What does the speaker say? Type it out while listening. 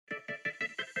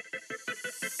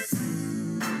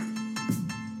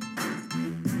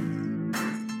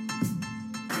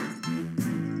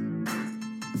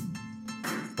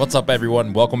What's up,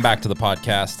 everyone? Welcome back to the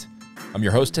podcast. I'm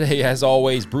your host today, as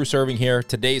always, Bruce Irving here.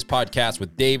 Today's podcast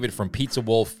with David from Pizza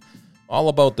Wolf, all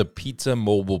about the pizza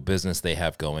mobile business they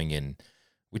have going. And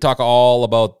we talk all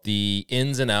about the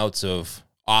ins and outs of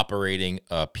operating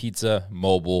a pizza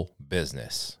mobile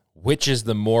business. Which is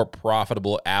the more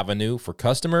profitable avenue for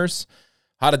customers,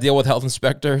 how to deal with health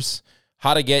inspectors,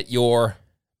 how to get your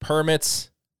permits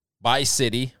by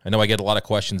city. I know I get a lot of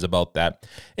questions about that,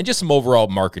 and just some overall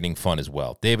marketing fun as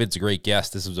well. David's a great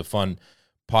guest. This was a fun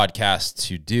podcast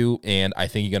to do, and I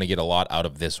think you're going to get a lot out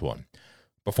of this one.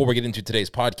 Before we get into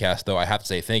today's podcast, though, I have to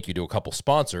say thank you to a couple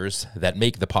sponsors that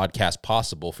make the podcast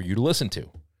possible for you to listen to.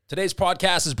 Today's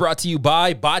podcast is brought to you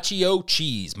by Baccio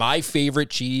Cheese, my favorite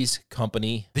cheese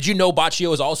company. Did you know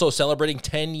Baccio is also celebrating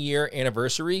 10-year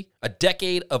anniversary? A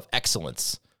decade of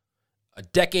excellence, a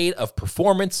decade of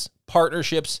performance,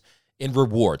 partnerships, and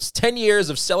rewards. 10 years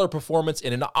of stellar performance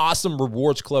in an awesome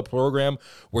rewards club program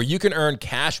where you can earn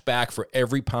cash back for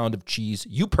every pound of cheese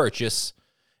you purchase.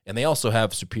 And they also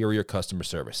have superior customer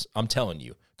service. I'm telling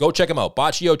you, go check them out.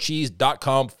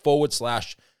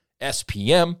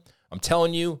 BaccioCheese.com/SPM. I'm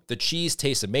telling you, the cheese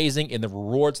tastes amazing, and the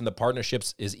rewards and the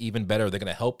partnerships is even better. They're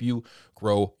going to help you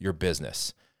grow your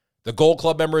business. The Gold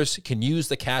Club members can use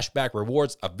the cashback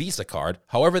rewards, a Visa card,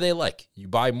 however they like. You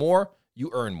buy more,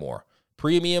 you earn more.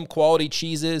 Premium quality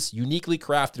cheeses, uniquely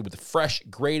crafted with fresh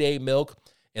grade A milk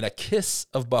and a kiss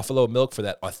of buffalo milk for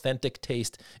that authentic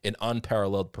taste and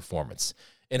unparalleled performance.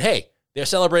 And hey, they're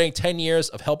celebrating 10 years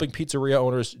of helping pizzeria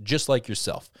owners just like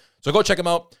yourself. So go check them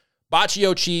out.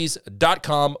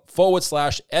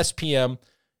 BaccioCheese.com/SPM.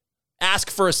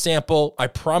 Ask for a sample. I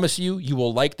promise you, you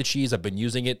will like the cheese. I've been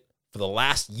using it for the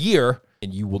last year,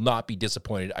 and you will not be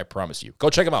disappointed. I promise you. Go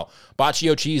check them out.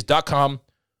 BaccioCheese.com/SPM.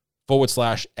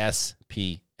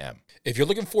 If you're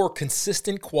looking for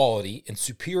consistent quality and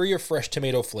superior fresh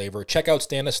tomato flavor, check out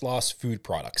Stanislaus Food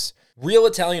Products. Real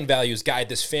Italian values guide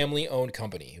this family-owned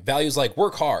company. Values like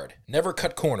work hard, never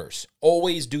cut corners,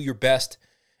 always do your best,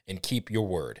 and keep your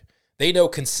word. They know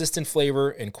consistent flavor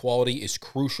and quality is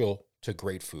crucial to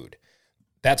great food.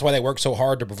 That's why they work so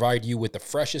hard to provide you with the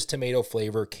freshest tomato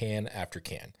flavor can after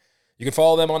can. You can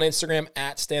follow them on Instagram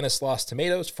at Stanislaus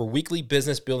Tomatoes for weekly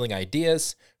business building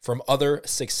ideas from other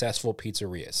successful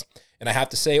pizzerias. And I have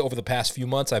to say, over the past few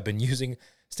months, I've been using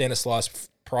Stanislaus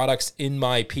products in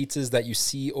my pizzas that you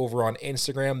see over on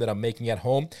Instagram that I'm making at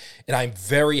home, and I'm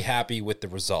very happy with the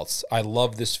results. I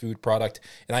love this food product,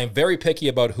 and I'm very picky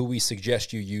about who we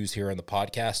suggest you use here on the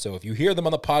podcast. So if you hear them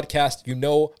on the podcast, you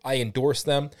know I endorse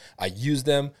them, I use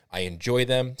them, I enjoy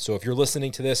them. So if you're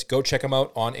listening to this, go check them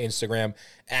out on Instagram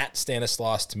at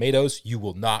Stanislaus Tomatoes. You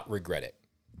will not regret it.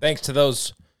 Thanks to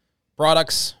those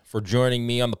products for joining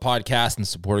me on the podcast and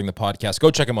supporting the podcast. Go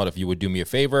check them out if you would do me a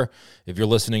favor. If you're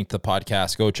listening to the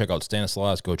podcast, go check out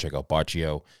Stanislaus, go check out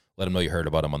Baccio. Let them know you heard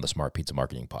about them on the Smart Pizza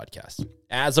Marketing Podcast.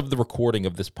 As of the recording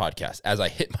of this podcast, as I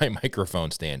hit my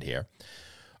microphone stand here,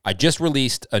 I just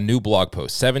released a new blog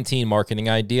post, 17 marketing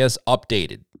ideas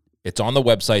updated. It's on the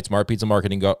website,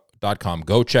 smartpizzamarketing.com.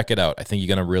 Go check it out. I think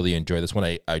you're going to really enjoy this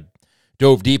one. I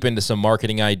dove deep into some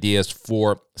marketing ideas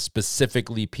for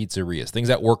specifically pizzerias, things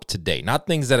that work today, not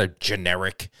things that are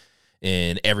generic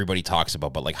and everybody talks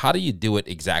about, but like, how do you do it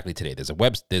exactly today? There's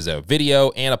a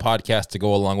video and a podcast to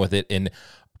go along with it. And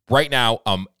right now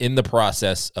I'm in the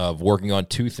process of working on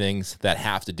two things that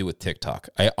have to do with TikTok.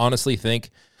 I honestly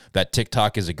think that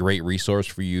TikTok is a great resource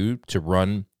for you to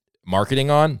run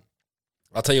marketing on.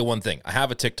 I'll tell you one thing. I have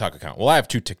a TikTok account. Well, I have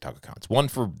two TikTok accounts. One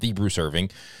for the Bruce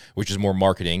Irving, which is more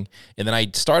marketing. And then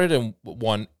I started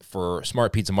one for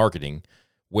Smart Pizza Marketing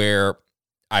where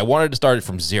I wanted to start it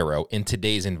from zero in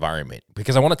today's environment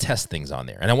because I want to test things on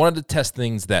there. And I wanted to test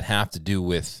things that have to do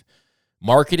with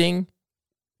marketing,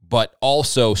 but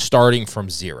also starting from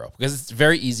zero, because it's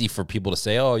very easy for people to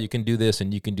say, oh, you can do this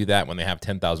and you can do that when they have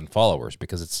 10,000 followers,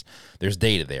 because there's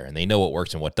data there and they know what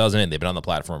works and what doesn't, and they've been on the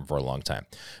platform for a long time.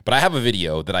 But I have a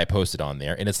video that I posted on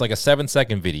there, and it's like a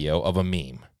 7-second video of a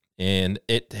meme. And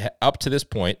it, up to this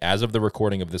point, as of the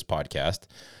recording of this podcast,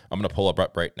 I'm going to pull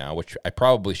up right now, which I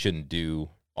probably shouldn't do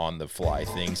on the fly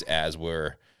things as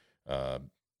we're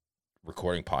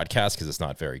recording podcasts, because it's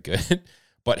not very good.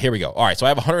 But here we go. All right, so I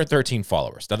have 113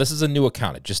 followers. Now, this is a new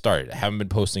account. It just started. I haven't been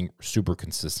posting super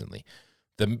consistently.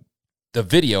 The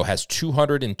video has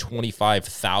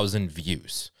 225,000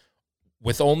 views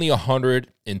with only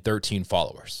 113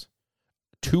 followers.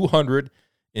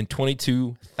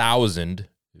 222,000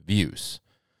 views.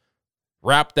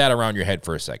 Wrap that around your head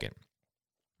for a second.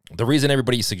 The reason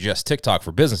everybody suggests TikTok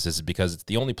for businesses is because it's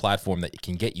the only platform that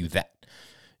can get you that.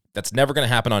 That's never going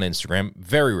to happen on Instagram.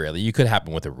 Very rarely. You could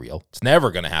happen with a reel. It's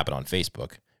never going to happen on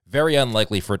Facebook. Very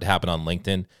unlikely for it to happen on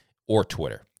LinkedIn or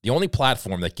Twitter. The only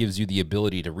platform that gives you the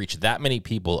ability to reach that many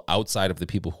people outside of the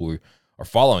people who are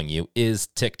following you is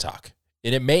TikTok.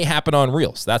 And it may happen on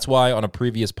Reels. That's why on a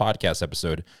previous podcast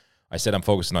episode, I said I'm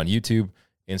focusing on YouTube,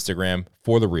 Instagram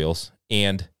for the Reels,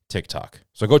 and TikTok.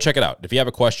 So go check it out. If you have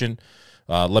a question,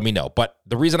 let me know. But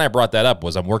the reason I brought that up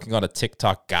was I'm working on a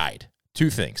TikTok guide. Two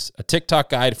things. A TikTok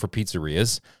guide for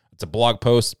pizzerias. It's a blog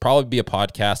post, probably be a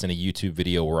podcast and a YouTube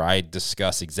video where I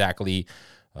discuss exactly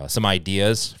some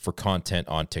ideas for content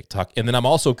on TikTok. And then I'm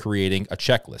also creating a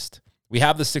checklist. We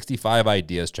have the 65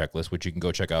 ideas checklist, which you can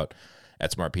go check out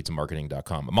at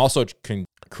smartpizzamarketing.com. I'm also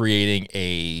creating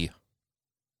a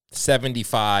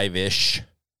 75-ish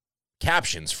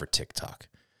captions for TikTok.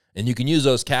 And you can use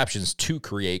those captions to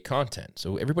create content.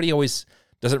 So everybody always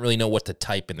doesn't really know what to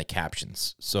type in the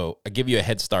captions. So I give you a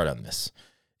head start on this.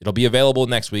 It'll be available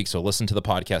next week, so listen to the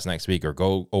podcast next week or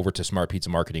go over to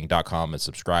smartpizzamarketing.com and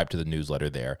subscribe to the newsletter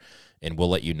there, and we'll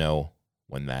let you know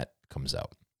when that comes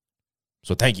out.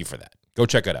 So thank you for that. Go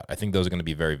check it out. I think those are going to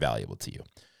be very valuable to you.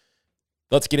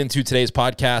 Let's get into today's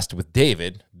podcast with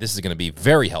David. This is going to be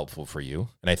very helpful for you,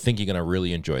 and I think you're going to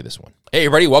really enjoy this one. Hey,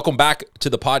 everybody. Welcome back to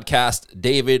the podcast.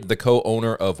 David, the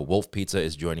co-owner of Wolf Pizza,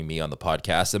 is joining me on the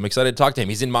podcast. I'm excited to talk to him.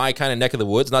 He's in my kind of neck of the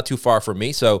woods, not too far from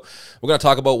me, so we're going to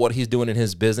talk about what he's doing in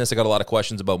his business. I got a lot of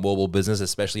questions about mobile business,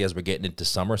 especially as we're getting into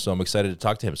summer, so I'm excited to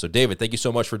talk to him. So, David, thank you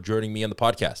so much for joining me on the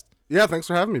podcast. Yeah, thanks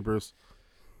for having me, Bruce.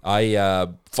 I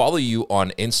follow you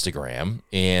on Instagram,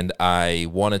 and I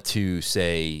wanted to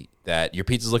say that your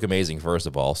pizzas look amazing, first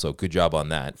of all, so good job on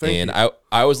that. Thank you. I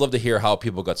always love to hear how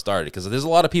people got started, because there's a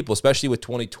lot of people, especially with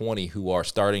 2020, who are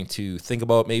starting to think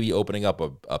about maybe opening up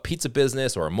a pizza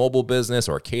business or a mobile business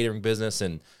or a catering business,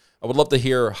 and I would love to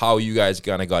hear how you guys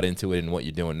kind of got into it and what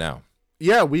you're doing now.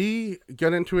 Yeah, we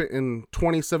got into it in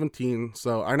 2017,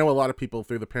 so I know a lot of people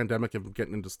through the pandemic have been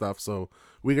getting into stuff, so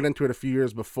we got into it a few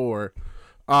years before.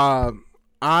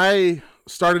 I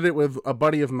started it with a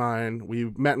buddy of mine. We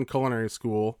met in culinary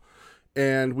school,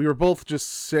 and we were both just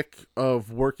sick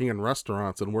of working in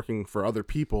restaurants and working for other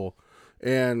people.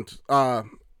 And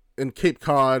in Cape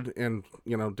Cod and,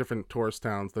 different tourist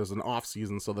towns, there's an off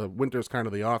season. So the winter's kind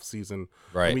of the off season.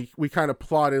 Right. And we kind of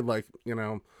plotted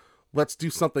let's do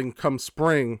something come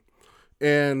spring.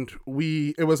 And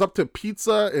it was up to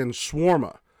pizza and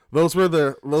shawarma. Those were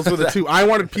the two. I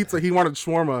wanted pizza, he wanted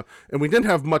shawarma, and we didn't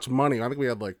have much money. I think we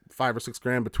had like $5 or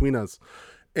 $6 between us.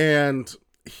 And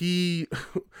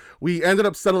we ended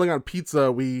up settling on pizza.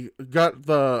 We got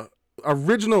the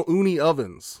original uni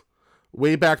ovens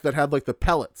way back that had like the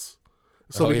pellets.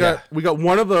 So we got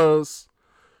one of those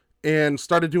and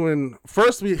started doing.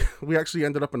 First we actually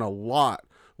ended up in a lot.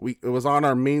 It was on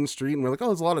our main street, and we're like, oh,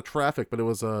 there's a lot of traffic, but it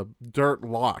was a dirt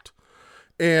lot.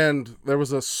 And there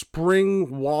was a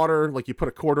spring water, like you put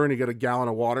a quarter in, you get a gallon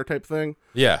of water type thing.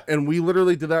 Yeah. And we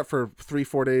literally did that for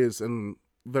 3-4 days, and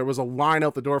there was a line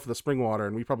out the door for the spring water,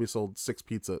 and we probably sold 6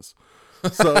 pizzas.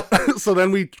 So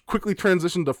then we quickly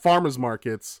transitioned to farmers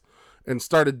markets and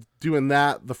started doing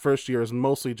that. The first year is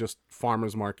mostly just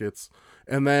farmers markets.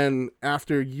 And then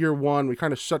after year 1, we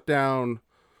kind of shut down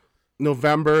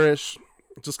November-ish,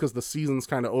 just because the season's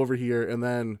kind of over here. And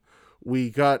then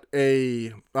we got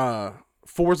a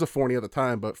Forza Forni at the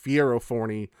time, but Fiero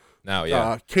Forni now,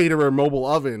 yeah, caterer mobile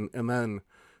oven, and then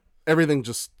everything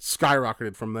just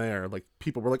skyrocketed from there. Like,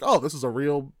 people were like, oh, this is a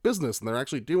real business, and they're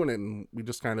actually doing it. And we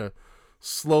just kind of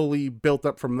slowly built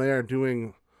up from there,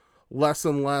 doing less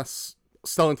and less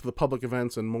selling to the public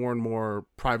events and more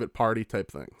private party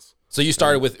type things. So you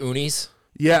started with unis?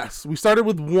 Yes, we started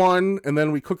with one, and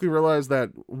then we quickly realized that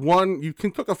one, you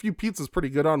can cook a few pizzas pretty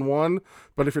good on one,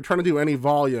 but if you're trying to do any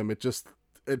volume, it just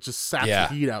saps the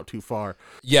heat out too far.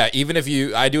 Yeah, even if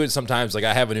I do it sometimes, like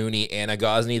I have an uni and a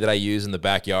Gosney that I use in the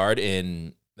backyard,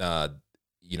 and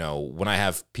when I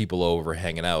have people over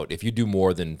hanging out, if you do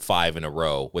more than 5 in a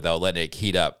row without letting it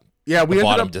heat up, the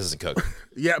bottom doesn't cook.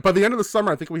 Yeah, by the end of the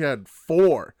summer, I think we had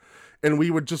 4, and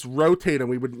we would just rotate, and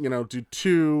we would do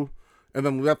 2, and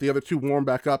then we let the other 2 warm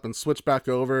back up and switch back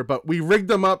over. But we rigged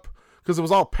them up because it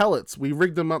was all pellets. We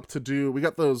rigged them up we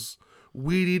got those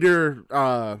weed eater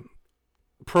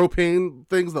propane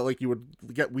things that like you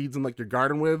would get weeds in like your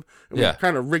garden with, and we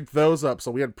kind of rigged those up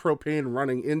so we had propane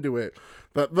running into it.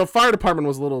 The fire department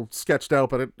was a little sketched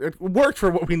out, but it worked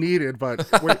for what we needed. But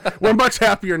we're much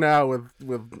happier now with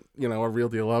a real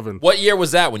deal oven. What year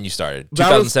was that when you started?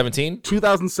 2017?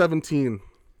 2017.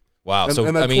 Wow. And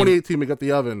then 2018 we got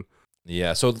the oven.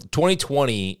 Yeah, so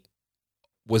 2020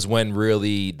 was when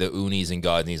really the unis and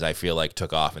Godneys, I feel like,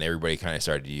 took off and everybody kind of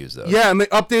started to use those. Yeah, and they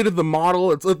updated the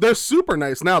model. They're super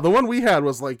nice now. The one we had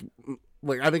was like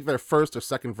like, I think their first or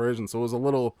second version, so it was a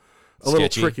little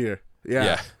Sketchy. trickier.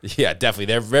 Yeah, definitely.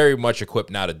 They're very much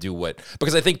equipped now to do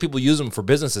because I think people use them for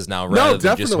businesses now rather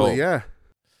than just home. Yeah.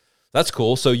 That's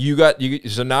cool. So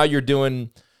so now you're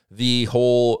doing the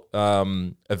whole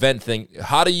event thing.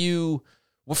 How do you?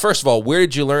 Well, first of all, where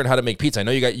did you learn how to make pizza? I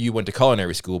know you went to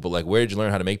culinary school, but like, where did you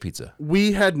learn how to make pizza?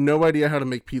 We had no idea how to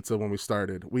make pizza when we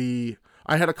started.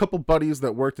 I had a couple buddies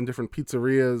that worked in different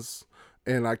pizzerias,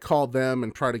 and I called them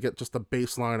and tried to get just a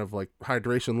baseline of like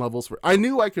hydration levels. I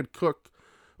knew I could cook.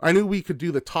 I knew we could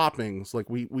do the toppings. Like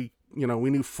we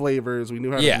knew flavors. We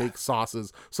knew how to make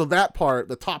sauces. So that part,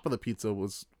 the top of the pizza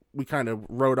we kind of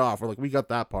wrote off. We're like, we got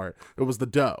that part. It was the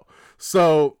dough.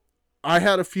 So I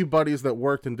had a few buddies that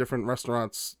worked in different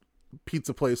restaurants,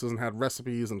 pizza places, and had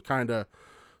recipes, and kind of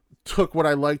took what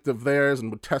I liked of theirs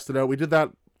and would test it out. We did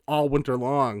that all winter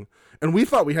long, and we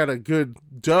thought we had a good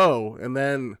dough. And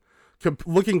then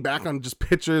looking back on just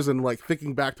pictures and like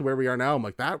thinking back to where we are now, I'm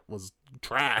like, that was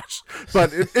trash.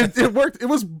 But it worked. It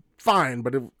was fine,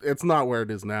 but it's not where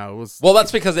it is now. Well,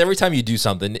 that's because every time you do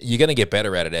something, you're going to get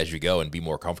better at it as you go and be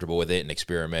more comfortable with it and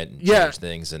experiment and change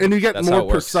things. And you get more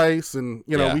precise. And,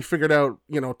 we figured out,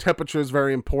 temperature is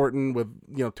very important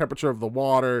with, temperature of the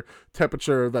water,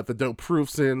 temperature that the dough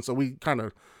proofs in. So we kind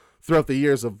of, throughout the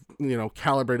years of,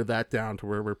 calibrated that down to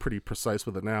where we're pretty precise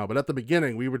with it now. But at the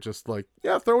beginning, we were just like,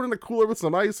 throw it in a cooler with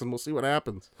some ice and we'll see what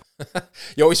happens.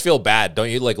 You always feel bad,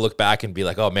 don't you? Like look back and be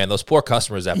like, oh man, those poor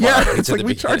customers that bought our pizza it's like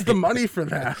we charged the money for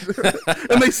that.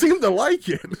 And they seem to like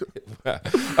it.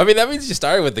 I mean, that means you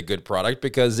started with a good product,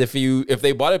 because if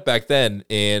they bought it back then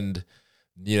and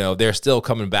they're still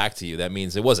coming back to you, that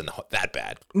means it wasn't that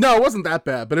bad. No, it wasn't that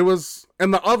bad, but it was,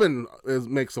 and the oven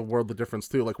makes a world of difference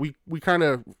too. Like we kind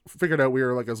of figured out we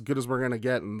were like as good as we're going to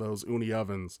get in those uni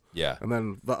ovens. Yeah. And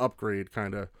then the upgrade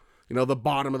kind of, the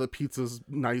bottom of the pizza's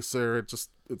nicer.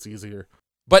 It's easier.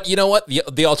 But you know what?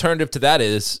 The alternative to that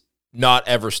is not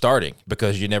ever starting,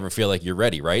 because you never feel like you're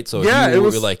ready, right? So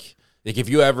you're like if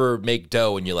you ever make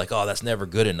dough and you're like, oh, that's never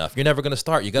good enough, you're never going to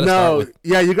start. You got to start with...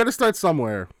 Yeah, you got to start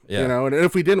somewhere, and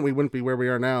if we didn't, we wouldn't be where we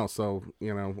are now. So,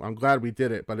 I'm glad we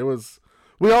did it, but it was,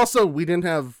 we didn't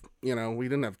have, we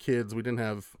didn't have kids.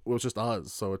 It was just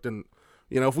us. So it didn't,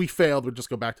 if we failed, we'd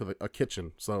just go back to a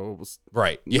kitchen. So it was...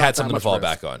 Right. You had something to fall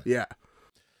back on. Yeah.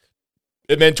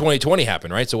 And then 2020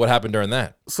 happened, right? So what happened during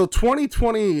that? So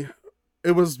 2020...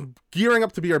 it was gearing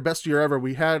up to be our best year ever.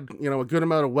 We had, a good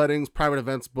amount of weddings, private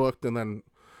events booked, and then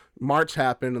March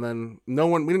happened, and then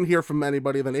we didn't hear from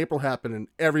anybody. Then April happened, and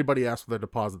everybody asked for their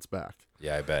deposits back.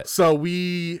 Yeah, I bet. So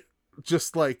we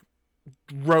just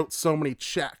wrote so many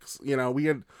checks. We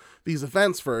had these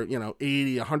events for,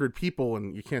 80, 100 people,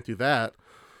 and you can't do that.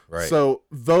 Right. So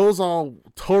those all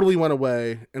totally went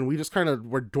away, and we just kind of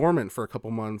were dormant for a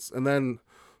couple months. And then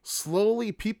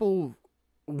slowly people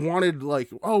wanted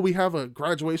we have a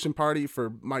graduation party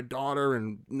for my daughter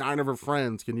and 9 of her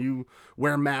friends. Can you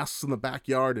wear masks in the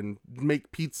backyard and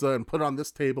make pizza and put it on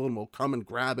this table and we'll come and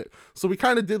grab it? So we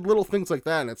kind of did little things like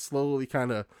that, and it slowly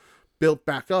kind of built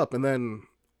back up. And then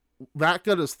that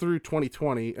got us through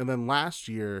 2020. And then last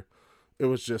year, it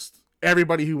was just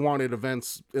everybody who wanted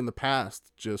events in the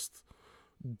past just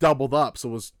doubled up. So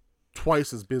it was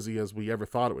twice as busy as we ever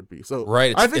thought it would be. So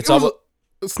right. I think it was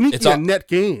a sneaky net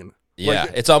gain.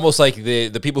 Yeah, it's almost like the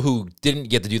people who didn't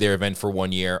get to do their event for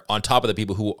 1 year on top of the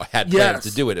people who had plans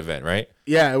to do an event, right?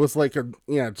 Yeah, it was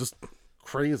just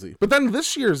crazy. But then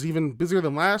this year's even busier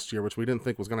than last year, which we didn't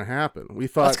think was going to happen. We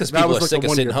thought that's because people are sick of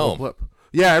sitting home. Blip.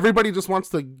 Yeah, everybody just wants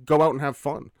to go out and have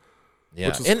fun. Yeah,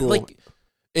 which is and cool.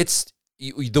 It's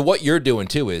what you're doing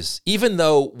too is, even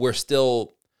though we're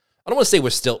still, I don't want to say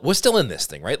we're still in this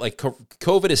thing, right? Like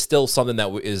COVID is still something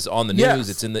that is on the news.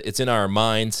 Yes. It's in our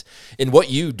minds. And what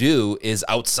you do is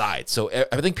outside. So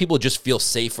I think people just feel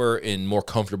safer and more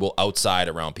comfortable outside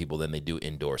around people than they do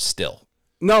indoors still.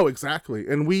 No, exactly.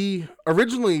 And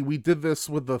originally we did this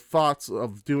with the thoughts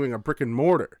of doing a brick and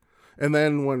mortar. And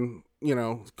then when,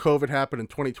 COVID happened and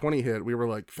 2020 hit, we were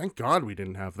like, thank God we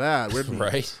didn't have that.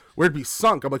 We'd be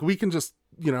sunk. I'm like, we can just,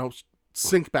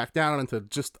 sink back down into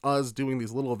just us doing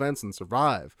these little events and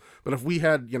survive. But if we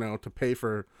had, to pay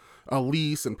for a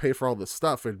lease and pay for all this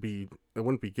stuff, it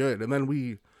wouldn't be good. And then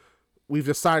we've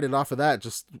decided off of that,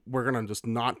 we're going to just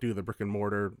not do the brick and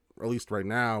mortar, or at least right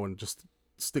now, and just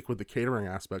stick with the catering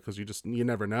aspect, because you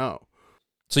never know.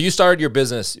 So you started your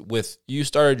business with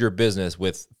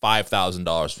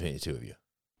 $5,000 between the two of you.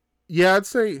 Yeah, I'd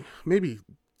say maybe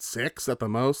 6 at the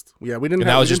most. Yeah, we didn't. And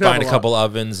that was just buying a couple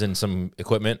ovens and some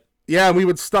equipment. Yeah, we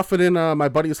would stuff it in my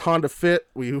buddy's Honda Fit.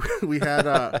 We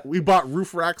had we bought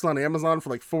roof racks on Amazon for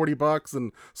like $40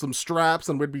 and some straps,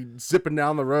 and we'd be zipping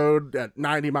down the road at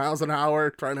 90 miles an hour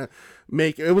trying to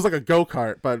make it was like a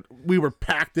go-kart, but we were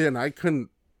packed in.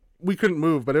 We couldn't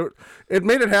move, but it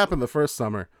made it happen the first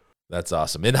summer. That's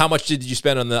awesome. And how much did you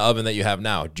spend on the oven that you have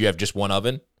now? Do you have just one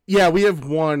oven? Yeah, we have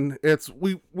one.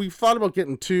 We thought about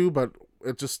getting two, but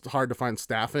it's just hard to find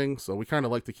staffing, so we kind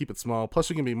of like to keep it small.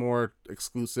 Plus, you can be more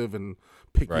exclusive and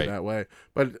picky that way.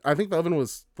 But I think the oven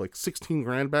was like 16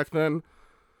 grand back then,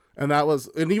 and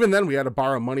even then we had to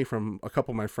borrow money from a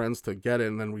couple of my friends to get it,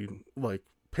 and then we like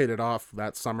paid it off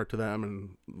that summer to them,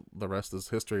 and the rest is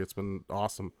history. It's been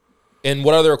awesome. And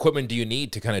what other equipment do you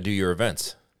need to kind of do your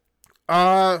events?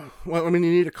 Well, I mean,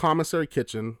 you need a commissary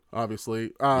kitchen,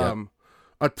 obviously.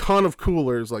 A ton of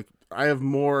coolers. Like, I have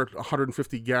more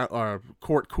 150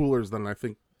 quart coolers than I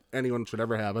think anyone should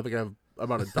ever have. I think I have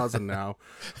about a dozen now.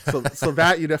 So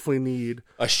that you definitely need.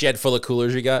 A shed full of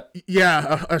coolers you got?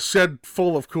 Yeah, a shed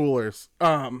full of coolers.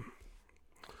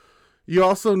 You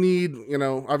also need,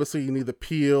 obviously you need the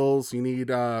peels. You need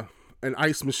an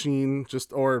ice machine,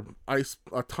 or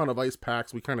a ton of ice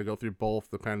packs. We kind of go through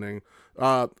both depending.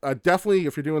 Definitely,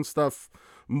 if you're doing stuff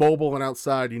mobile and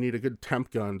outside, you need a good temp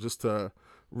gun just to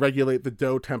regulate the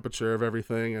dough temperature of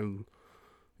everything, and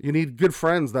you need good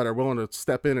friends that are willing to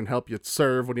step in and help you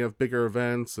serve when you have bigger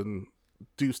events and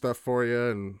do stuff for you,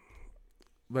 and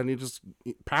then you just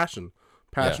passion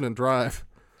and drive.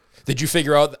 Did you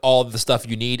figure out all the stuff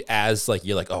you need as like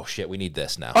you're like, oh shit, we need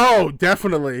this now? Oh,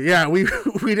 definitely. Yeah, we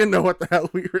didn't know what the hell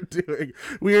we were doing.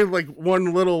 We had like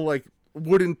one little like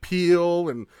wooden peel,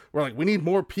 and we're like, we need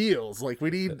more peels. Like we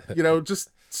need, just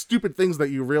stupid things that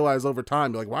you realize over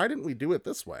time. You're like, why didn't we do it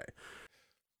this way?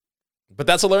 But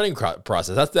that's a learning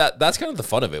process. That's kind of the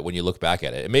fun of it when you look back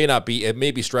at it. It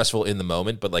may be stressful in the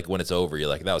moment, but like when it's over, you're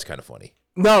like, that was kind of funny.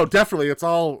 No, definitely. It's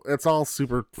all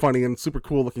super funny and super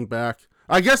cool looking back.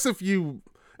 I guess if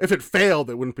it failed,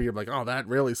 it wouldn't be like, oh, that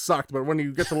really sucked. But when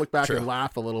you get to look back and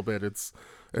laugh a little bit, it's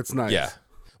nice. Yeah.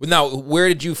 Now, where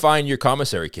did you find your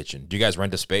commissary kitchen? Do you guys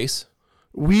rent a space?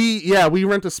 We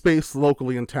rent a space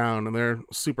locally in town, and they're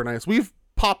super nice. We've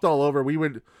popped all over. We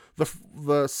would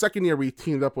the second year we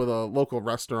teamed up with a local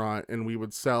restaurant, and we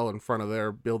would sell in front of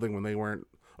their building when they weren't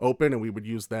open, and we would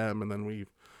use them, and then we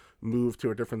moved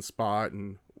to a different spot,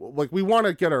 and like we want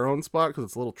to get our own spot because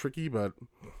it's a little tricky, but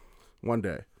one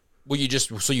day. Well,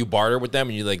 you barter with them,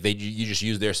 and you just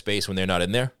use their space when they're not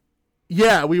in there?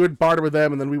 Yeah, we would barter with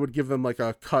them, and then we would give them like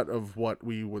a cut of what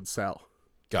we would sell.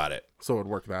 Got it. So it would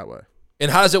work that way. And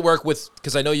how does it work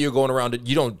because I know you're going around,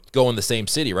 you don't go in the same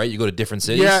city, right? You go to different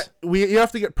cities? Yeah, you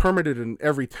have to get permitted in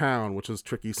every town, which is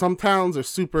tricky. Some towns are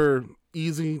super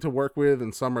easy to work with,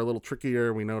 and some are a little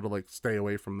trickier. We know to like stay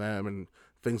away from them, and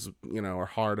things, are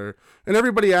harder. And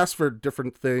everybody asks for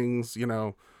different things,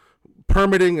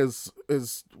 Permitting is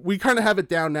we kind of have it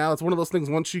down now. It's one of those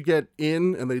things, once you get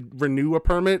in and they renew a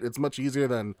permit, it's much easier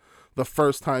than the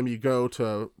first time you go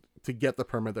to get the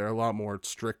permit. They're a lot more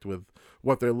strict with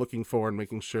what they're looking for and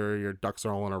making sure your ducks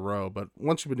are all in a row. But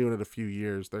once you've been doing it a few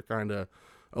years, they're kind of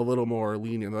a little more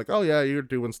lenient. They're like, oh yeah, you're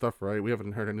doing stuff right. We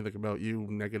haven't heard anything about you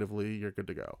negatively. You're good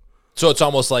to go. So it's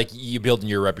almost like you building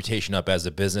your reputation up as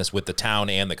a business with the town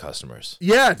and the customers.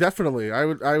 Yeah, definitely. I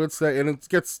would say, and it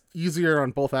gets easier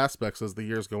on both aspects as the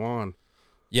years go on.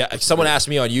 Yeah, someone asked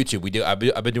me on YouTube.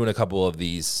 I've been doing a couple of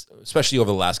these, especially over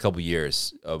the last couple of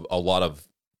years, of a lot of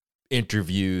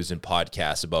interviews and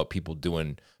podcasts about people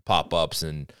doing pop-ups,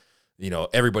 and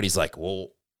everybody's like,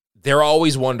 well, they're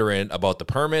always wondering about the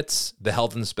permits, the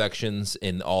health inspections,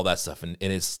 and all that stuff.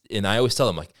 And I always tell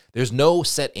them, like, there's no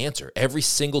set answer. Every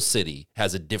single city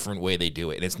has a different way they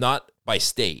do it. And it's not by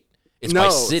state. It's by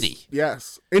city.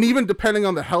 Yes. And even depending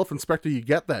on the health inspector you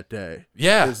get that day.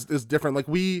 Yeah. Is different. Like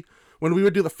when we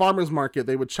would do the farmer's market,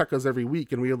 they would check us every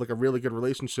week, and we had like a really good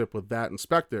relationship with that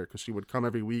inspector because she would come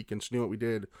every week and she knew what we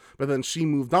did. But then she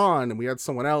moved on, and we had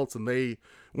someone else, and they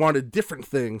wanted different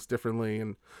things differently.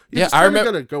 And I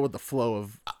remember gotta go with the flow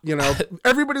of,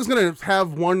 everybody's gonna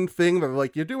have one thing that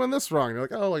like, you're doing this wrong. You're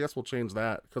like, oh, I guess we'll change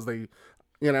that because they,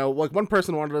 like one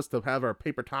person wanted us to have our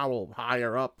paper towel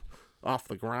higher up off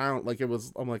the ground. Like I'm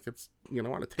like, it's,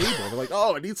 on a table. They're like,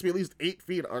 oh, it needs to be at least 8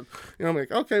 feet on, I'm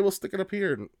like, okay, we'll stick it up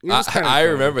here. And I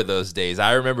remember those days.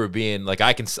 I remember being like,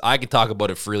 I can talk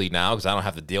about it freely now because I don't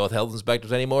have to deal with health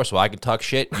inspectors anymore, so I can talk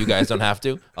shit. You guys don't have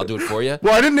to. I'll do it for you.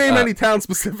 Well, I didn't name any town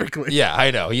specifically. Yeah, I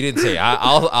know. You didn't say.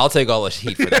 I'll take all the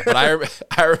heat for that. But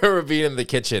I remember being in the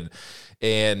kitchen,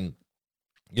 and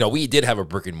we did have a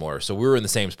brick and mortar, so we were in the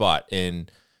same spot,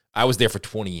 and I was there for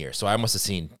 20 years, so I must have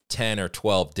seen 10 or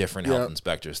 12 different health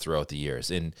inspectors throughout the years.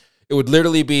 And It would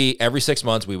literally be every 6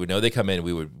 months. We would know they come in.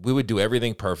 We would do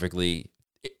everything perfectly.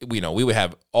 We would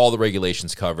have all the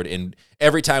regulations covered. And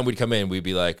every time we'd come in, we'd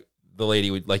be like, the lady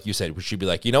would, like you said, she'd be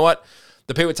like, you know what?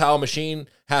 The paper towel machine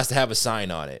has to have a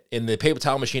sign on it. And the paper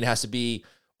towel machine has to be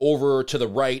over to the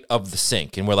right of the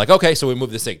sink. And we're like, okay, so we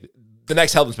move the sink. The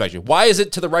next health inspection. Why is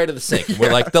it to the right of the sink? And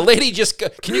we're like, the lady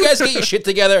can you guys get your shit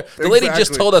together? The lady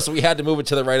just told us we had to move it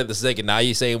to the right of the sink, and now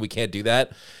you're saying we can't do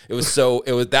that?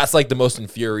 That's like the most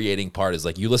infuriating part is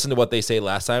like you listen to what they say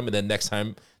last time, and then next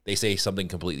time they say something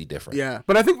completely different. Yeah,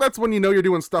 but I think that's when you know you're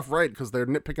doing stuff right because they're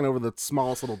nitpicking over the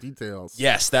smallest little details.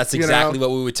 Yes, that's exactly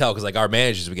what we would tell because like our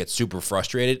managers would get super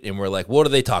frustrated, and we're like, what are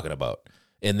they talking about?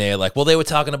 And they're like, well, they were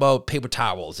talking about paper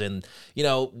towels and, we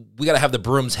got to have the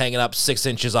brooms hanging up 6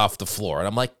 inches off the floor. And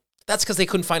I'm like, that's because they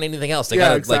couldn't find anything else. They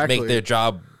got to like make their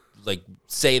job, like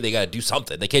say they got to do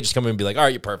something. They can't just come in and be like, all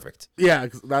right, you're perfect. Yeah,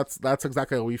 that's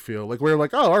exactly how we feel. Like we're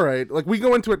like, oh, all right. Like we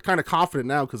go into it kind of confident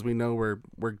now because we know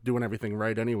we're doing everything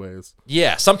right anyways.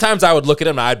 Yeah, sometimes I would look at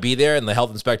them and I'd be there and the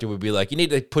health inspector would be like, you need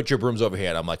to put your brooms over here.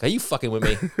 And I'm like, are you fucking with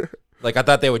me? Like I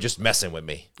thought they were just messing with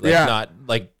me. Like, not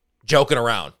like joking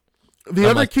around. The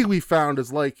other key we found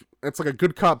is like it's like a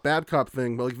good cop, bad cop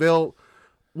thing. But like they'll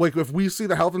like if we see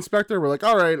the health inspector, we're like,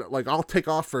 all right, like I'll take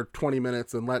off for 20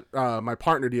 minutes and let my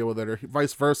partner deal with it, or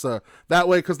vice versa. That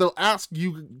way, because they'll ask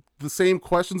you the same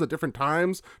questions at different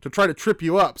times to try to trip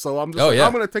you up. So I'm just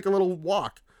I'm gonna take a little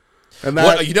walk. And that,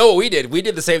 well, you know what we did? We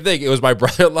did the same thing. It was my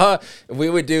brother-in-law. We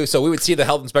would see the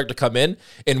health inspector come in,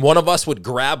 and one of us would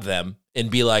grab them and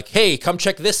be like, hey, come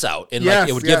check this out. And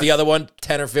it would give the other one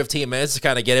 10 or 15 minutes to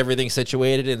kind of get everything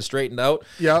situated and straightened out.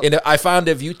 Yeah. And I found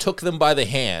if you took them by the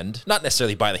hand, not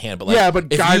necessarily by the hand, but like but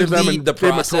if guided you them lead and the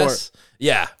process,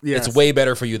 it's way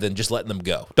better for you than just letting them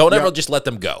go. Don't ever just let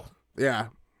them go. Yeah.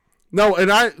 No,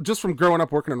 and I just from growing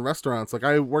up working in restaurants, like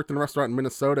I worked in a restaurant in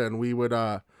Minnesota, and we would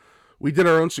we did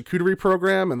our own charcuterie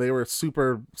program, and they were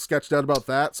super sketched out about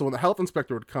that. So when the health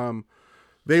inspector would come,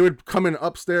 they would come in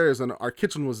upstairs, and our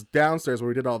kitchen was downstairs where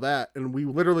we did all that. And we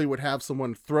literally would have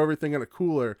someone throw everything in a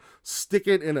cooler, stick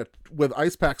it with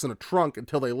ice packs in a trunk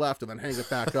until they left, and then hang it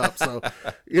back up. So,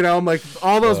 I'm like,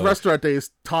 all those restaurant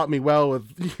days taught me well with,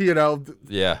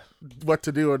 what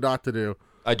to do or not to do.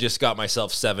 I just got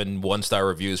myself 7 one-star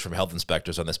reviews from health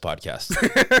inspectors on this podcast.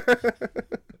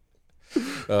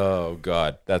 Oh,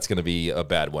 God. That's going to be a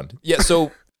bad one. Yeah,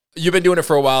 so you've been doing it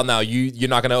for a while now. You're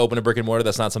not going to open a brick and mortar?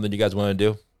 That's not something you guys want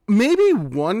to do? Maybe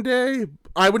one day.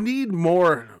 We would need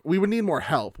more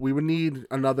help. We would need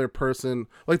another person.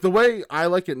 Like, the way I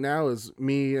like it now is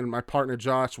me and my partner,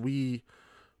 Josh, we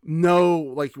know,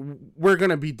 like, we're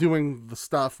going to be doing the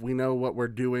stuff. We know what we're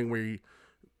doing.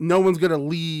 No one's gonna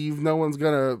leave. No one's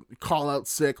gonna call out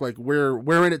sick. Like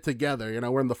we're in it together.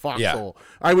 We're in the foxhole.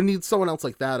 I would need someone else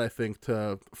like that. I think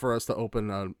for us to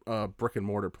open a brick and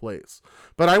mortar place.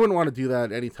 But I wouldn't want to do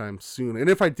that anytime soon. And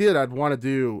if I did, I'd want to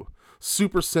do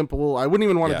super simple. I wouldn't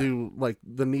even want to do like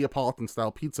the Neapolitan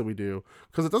style pizza we do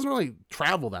because it doesn't really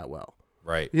travel that well.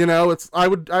 Right. I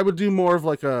would do more of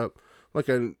like a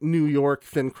New York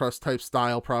thin crust type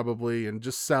style probably, and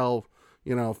just sell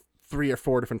 3 or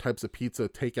 4 different types of pizza,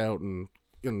 takeout,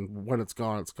 and when it's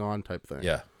gone type thing.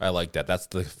 Yeah, I like that.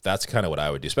 That's kind of what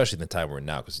I would do, especially in the time we're in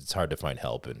now, because it's hard to find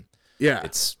help, and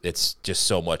it's just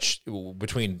so much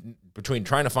between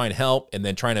trying to find help and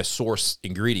then trying to source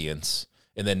ingredients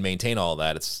and then maintain all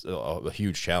that. It's a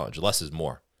huge challenge. Less is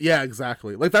more. Yeah,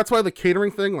 exactly. Like that's why the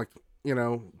catering thing, like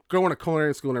going to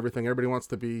culinary school and everything, everybody wants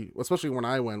to be. Especially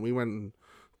when we went in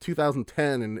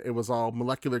 2010, and it was all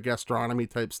molecular gastronomy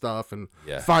type stuff and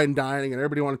fine dining, and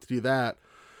everybody wanted to do that.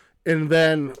 And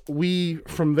then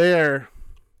from there,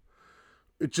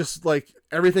 it just like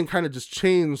everything kind of just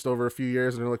changed over a few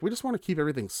years, and they're like, we just want to keep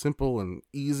everything simple and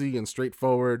easy and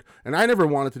straightforward. And I never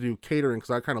wanted to do catering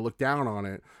because I kind of looked down on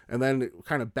it, and then it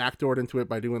kind of backdoored into it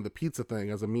by doing the pizza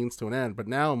thing as a means to an end. But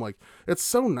now I'm like, it's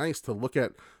so nice to look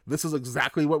at, this is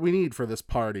exactly what we need for this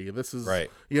party. This is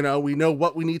right. We know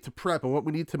what we need to prep and what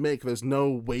we need to make. There's no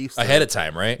waste ahead of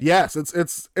time, right? Yes,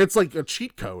 it's like a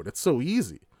cheat code. It's so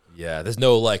easy. Yeah, there's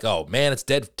no like, oh man, it's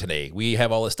dead today. We have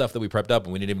all this stuff that we prepped up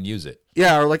and we didn't even use it.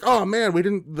 Yeah, or like, oh man,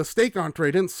 the steak entree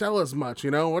didn't sell as much.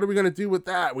 What are we gonna do with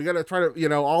that? We gotta try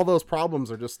to, all those problems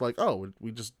are just like, oh,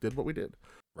 we just did what we did.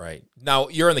 Right. Now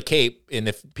you're in the Cape, and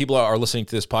if people are listening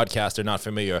to this podcast, they're not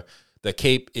familiar. The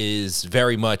Cape is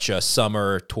very much a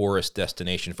summer tourist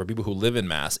destination for people who live in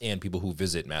Mass and people who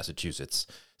visit Massachusetts,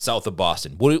 south of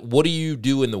Boston. What do you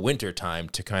do in the winter time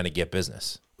to kind of get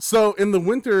business? So in the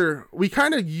winter, we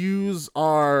kind of use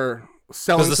our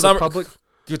selling to the public.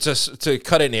 To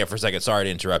cut in here for a second, sorry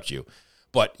to interrupt you,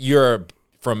 but you're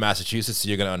from Massachusetts, so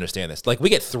you're going to understand this. Like, we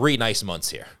get 3 nice months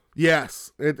here.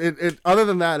 Yes. It other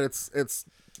than that, it's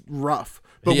rough.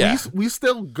 But we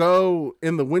still go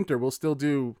in the winter. We'll still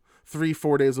do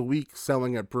 3-4 days a week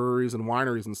selling at breweries and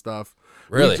wineries and stuff.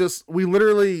 Really? We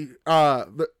literally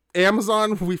the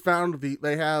Amazon, we found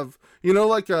they have,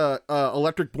 like a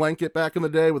electric blanket back in the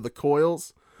day with the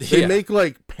coils. They make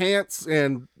like pants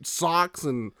and socks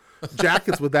and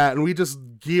jackets with that, and we just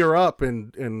gear up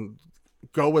and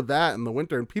go with that in the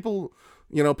winter. And people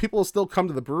will still come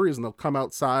to the breweries and they'll come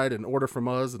outside and order from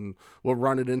us, and we'll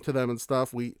run it into them and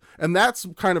stuff. And that's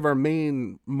kind of our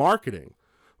main marketing.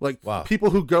 Like, wow.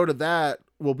 People who go to that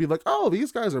will be like, oh,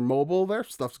 these guys are mobile. Their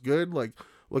stuff's good. Like,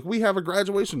 we have a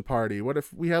graduation party. What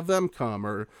if we have them come?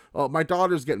 Or, oh, my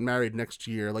daughter's getting married next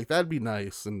year. Like, that'd be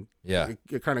nice. And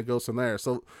it kind of goes from there.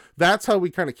 So that's how we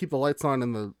kind of keep the lights on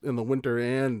in the winter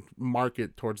and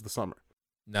market towards the summer.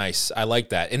 Nice. I like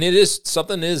that. And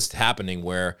something is happening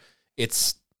where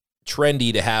it's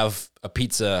trendy to have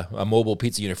a mobile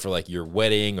pizza unit for like your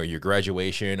wedding or your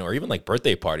graduation or even like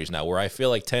birthday parties now, where I feel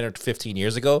like 10 or 15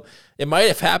 years ago, it might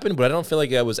have happened, but I don't feel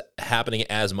like it was happening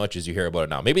as much as you hear about it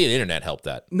now. Maybe the internet helped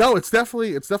that. No, it's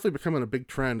definitely becoming a big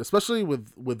trend, especially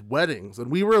with weddings. And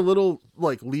we were a little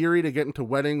like leery to get into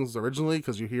weddings originally,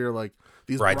 because you hear like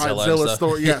these Bridezilla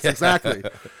stories. Yes, exactly.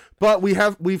 But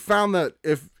we found that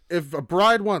if a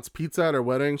bride wants pizza at her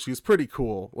wedding, she's pretty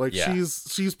cool. Like,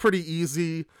 she's pretty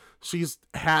easy. She's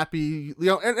happy,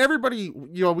 and everybody,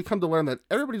 we come to learn that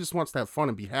everybody just wants to have fun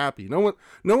and be happy. No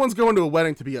one's going to a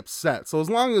wedding to be upset. So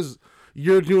as long as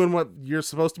you're doing what you're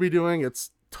supposed to be doing, it's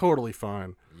totally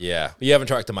fine. Yeah. You haven't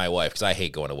talked to my wife, because I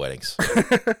hate going to weddings.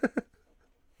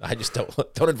 I just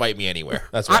don't invite me anywhere.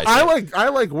 That's what I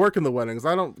like working the weddings.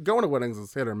 I don't going to weddings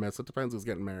is hit or miss. It depends who's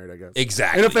getting married, I guess.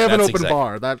 Exactly. And if they have an open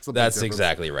bar, that's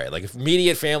exactly right. Like, if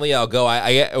immediate family, I'll go.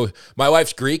 My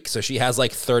wife's Greek, so she has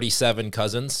like 37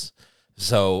 cousins.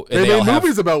 So they made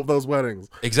movies about those weddings.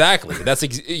 Exactly. That's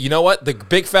you know what? The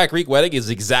big fat Greek wedding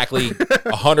is exactly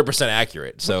 100%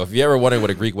 accurate. So if you ever wondering what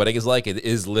a Greek wedding is like, it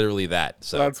is literally that.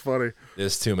 So that's funny.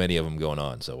 There's too many of them going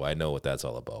on, so I know what that's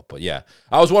all about. But yeah,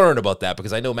 I was wondering about that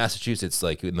because I know Massachusetts,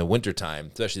 like in the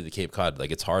wintertime, especially the Cape Cod,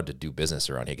 like it's hard to do business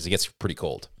around here because it gets pretty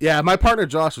cold. Yeah, my partner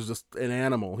Josh is just an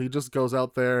animal. He just goes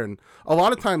out there, and a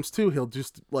lot of times too, he'll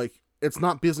just like, it's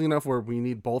not busy enough where we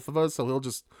need both of us, so he'll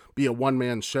just be a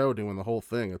one-man show doing the whole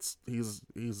thing. He's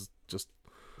just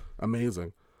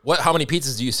amazing. How many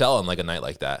pizzas do you sell on like a night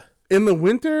like that? In the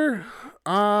winter,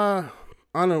 on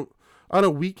a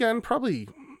weekend, probably,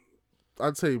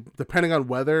 I'd say, depending on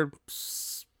weather,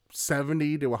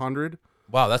 70 to 100.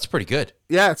 Wow, that's pretty good.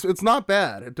 Yeah, it's not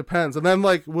bad. It depends. And then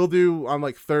like we'll do on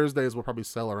like Thursdays, we'll probably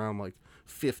sell around like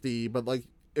 50, but like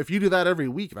if you do that every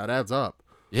week, that adds up.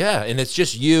 Yeah, and it's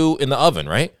just you in the oven,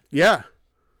 right? Yeah.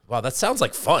 Wow, that sounds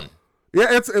like fun. Yeah,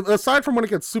 it's aside from when it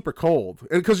gets super cold,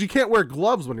 and because you can't wear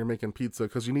gloves when you're making pizza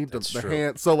because you need the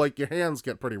hand, so like your hands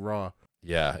get pretty raw.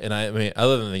 Yeah, and I mean,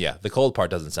 other than the cold part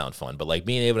doesn't sound fun, but like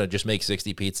being able to just make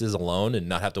 60 pizzas alone and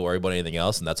not have to worry about anything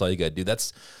else, and that's all you got to do.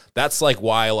 That's like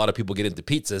why a lot of people get into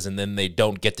pizzas, and then they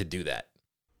don't get to do that.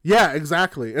 Yeah,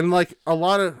 exactly, and like a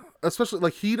lot of. Especially,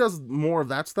 like, he does more of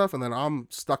that stuff, and then I'm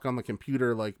stuck on the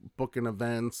computer, like, booking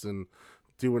events and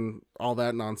doing all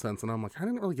that nonsense, and I'm like, I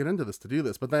didn't really get into this to do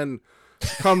this, but then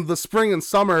come the spring and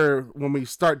summer, when we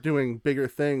start doing bigger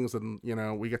things, and,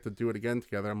 we get to do it again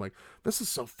together, I'm like, this is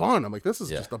so fun. I'm like, this is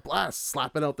just a blast,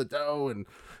 slapping out the dough, and,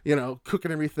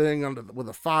 cooking everything with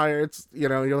a fire. It's,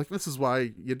 you're like, this is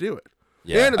why you do it.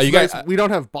 Yeah. And it's nice, we don't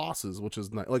have bosses, which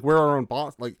is nice. Like, we're our own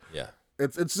boss, like, yeah.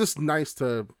 It's just nice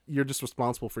you're just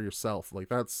responsible for yourself. Like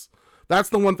that's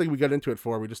the one thing we got into it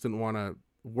for. We just didn't want to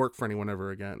work for anyone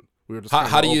ever again. We were just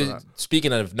how do you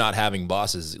speaking of not having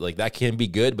bosses, like that can be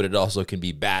good, but it also can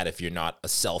be bad if you're not a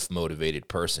self-motivated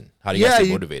person. How do you stay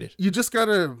motivated? You just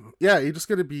gotta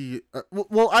be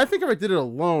well, I think if I did it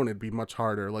alone, it'd be much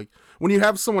harder. Like when you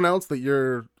have someone else that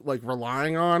you're like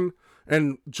relying on,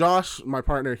 and Josh, my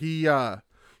partner, he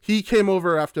came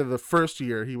over after the first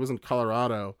year. He was in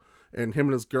Colorado. And him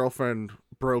and his girlfriend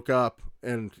broke up,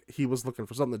 and he was looking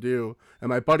for something to do. And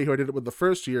my buddy, who I did it with the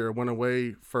first year, went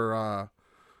away for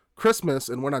Christmas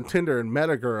and went on Tinder and met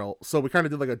a girl. So we kind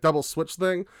of did like a double switch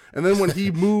thing. And then when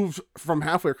he moved from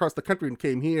halfway across the country and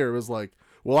came here, it was like,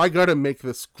 well, I got to make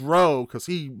this grow, because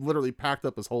he literally packed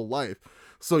up his whole life.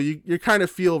 So you kind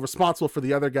of feel responsible for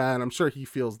the other guy, and I'm sure he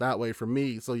feels that way for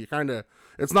me. So you kind of,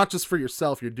 it's not just for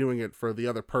yourself, you're doing it for the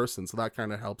other person. So that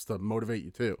kind of helps to motivate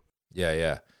you too. Yeah,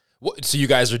 yeah. So you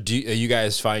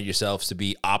guys find yourselves to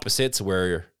be opposites,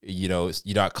 where you're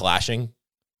not clashing?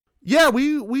 Yeah,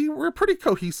 we're pretty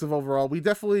cohesive overall. We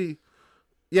definitely,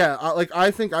 I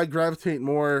think I gravitate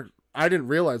more I didn't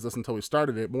realize this until we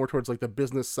started it, more towards like the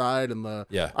business side and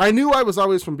Yeah. I knew I was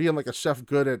always from being like a chef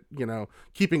good at,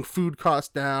 keeping food costs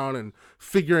down and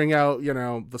figuring out,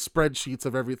 the spreadsheets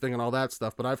of everything and all that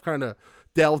stuff. But I've kind of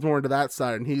delved more into that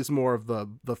side, and he's more of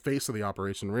the face of the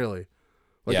operation, really.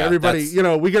 Like everybody,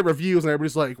 we get reviews and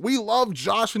everybody's like, we love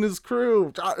Josh and his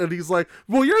crew. And he's like,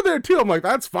 well, you're there too. I'm like,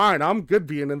 that's fine. I'm good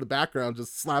being in the background,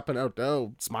 just slapping out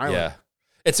dough, smiling. Yeah.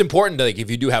 It's important to, like, if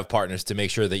you do have partners, to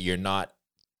make sure that you're not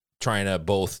trying to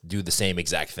both do the same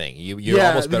exact thing. You're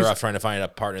almost better off trying to find a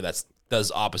partner that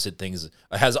does opposite things,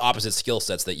 has opposite skill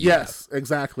sets that you have.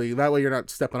 Exactly. That way you're not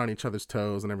stepping on each other's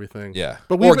toes and everything. Yeah.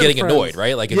 Or getting annoyed,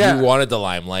 right? Like if you wanted the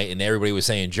limelight and everybody was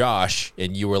saying Josh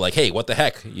and you were like, hey, what the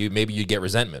heck? Maybe you'd get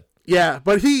resentment. Yeah,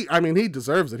 but he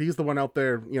deserves it. He's the one out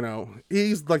there,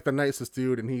 he's like the nicest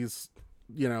dude, and he's,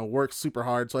 works super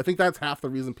hard. So I think that's half the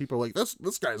reason people are like, this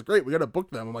guy's great. We got to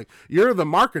book them. I'm like, you're the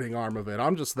marketing arm of it.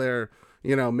 I'm just there,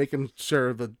 making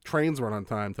sure the trains run on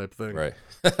time type thing. Right.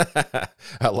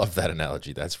 I love that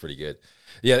analogy. That's pretty good.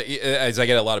 Yeah. As I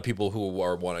get a lot of people who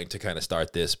are wanting to kind of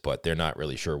start this, but they're not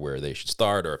really sure where they should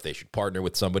start or if they should partner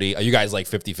with somebody. Are you guys like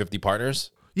 50-50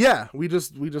 partners? Yeah, we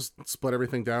just split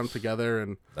everything down together,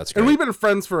 and that's great. And we've been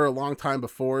friends for a long time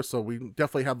before, so we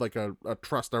definitely had like a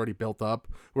trust already built up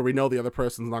where we know the other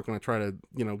person's not going to try to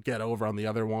get over on the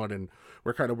other one, and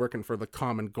we're kind of working for the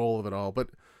common goal of it all. But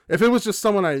if it was just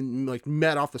someone I like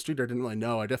met off the street or didn't really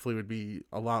know, I definitely would be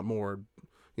a lot more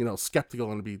skeptical,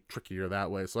 and it'd be trickier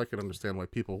that way. So I could understand why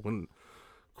people wouldn't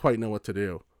quite know what to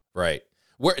do. Right.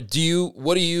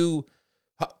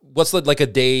 What's like a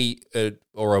day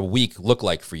or a week look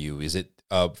like for you? Is it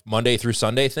a Monday through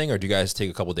Sunday thing, or do you guys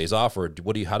take a couple of days off, or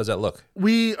how does that look?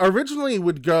 We originally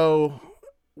would do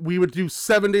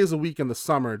 7 days a week in the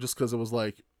summer, just because it was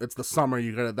like, it's the summer,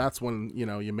 that's when,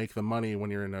 you make the money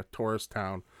when you're in a tourist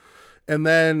town. And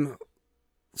then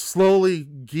slowly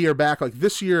gear back. Like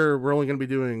this year, we're only going to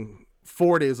be doing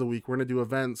 4 days a week. We're going to do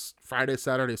events Friday,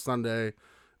 Saturday, Sunday,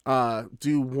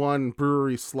 do one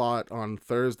brewery slot on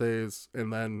Thursdays,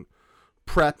 and then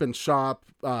prep and shop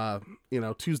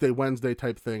Tuesday, Wednesday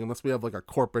type thing, unless we have like a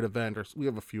corporate event, or we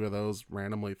have a few of those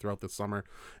randomly throughout the summer.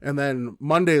 And then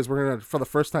Mondays we're gonna, for the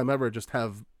first time ever, just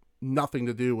have nothing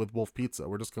to do with Wolf Pizza.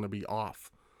 We're just gonna be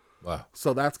off. Wow.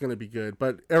 So that's gonna be good.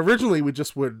 But originally we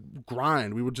just would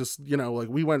grind. We would just like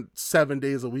we went 7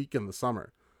 days a week in the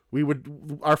summer.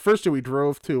 Our first year we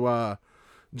drove to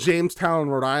Jamestown,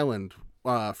 Rhode Island,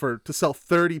 to sell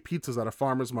 30 pizzas at a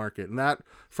farmer's market, and that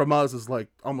from us is like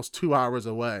almost 2 hours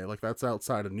away. Like that's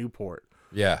outside of Newport.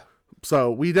 Yeah.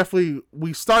 So we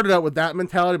started out with that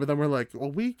mentality, but then we're like,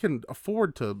 well, we can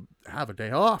afford to have a day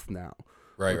off now.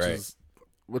 Right.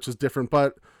 Which is different,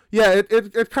 but yeah,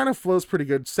 it kind of flows pretty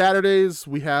good. Saturdays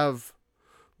we have,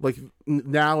 like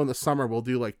now in the summer we'll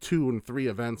do like 2 and 3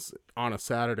 events on a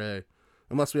Saturday,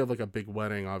 unless we have like a big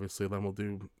wedding, obviously, then we'll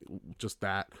do just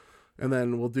that. And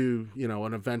then we'll do,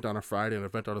 an event on a Friday, an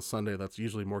event on a Sunday that's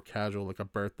usually more casual, like a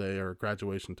birthday or a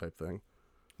graduation type thing.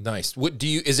 Nice.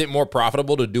 Is it more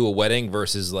profitable to do a wedding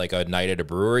versus like a night at a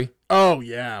brewery? Oh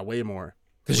yeah, way more.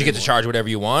 Because you get to charge whatever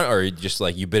you want, or just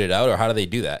like you bid it out, or how do they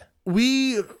do that?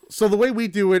 So the way we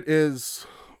do it is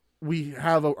we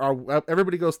have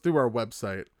everybody goes through our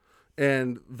website,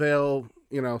 and they'll,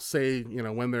 say,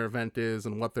 when their event is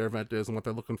and what their event is and what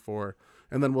they're looking for.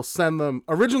 And then we'll send them.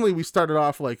 Originally, we started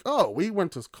off like, oh, we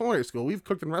went to culinary school. We've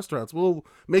cooked in restaurants. We'll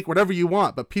make whatever you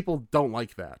want. But people don't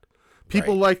like that.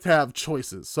 People like to have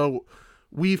choices. So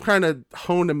we've kind of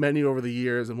honed a menu over the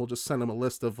years, and we'll just send them a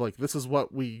list of like, this is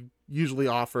what we usually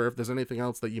offer. If there's anything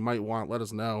else that you might want, let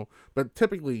us know. But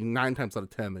typically 9 times out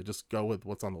of 10, they just go with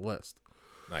what's on the list.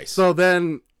 Nice. So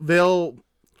then they'll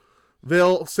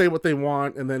say what they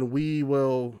want, and then we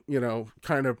will,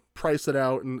 kind of price it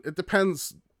out. And it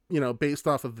depends, based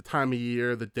off of the time of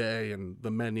year, the day, and the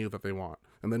menu that they want,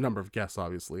 and the number of guests,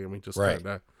 obviously. And we just kind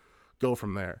of go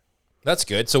from there. That's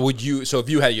good. So if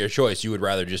you had your choice, you would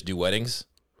rather just do weddings?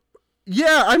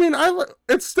 Yeah, I mean,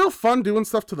 it's still fun doing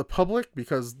stuff to the public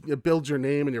because it builds your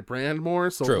name and your brand more.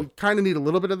 So True. We kind of need a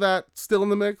little bit of that still in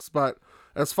the mix. But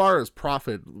as far as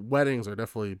profit, weddings are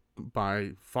definitely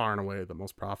by far and away the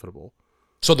most profitable.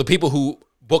 So the people who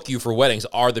book you for weddings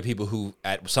are the people who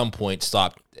at some point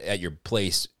stopped at your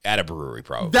place at a brewery,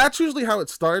 probably. That's usually how it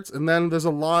starts. And then there's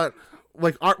a lot,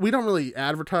 like, we don't really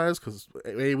advertise because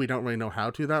A, we don't really know how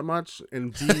to that much.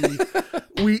 And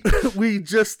B,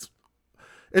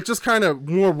 it's just kind of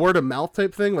more word of mouth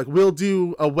type thing. Like we'll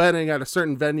do a wedding at a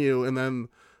certain venue, and then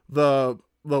the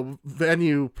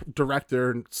venue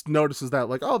director notices that,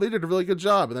 like, oh, they did a really good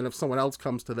job. And then if someone else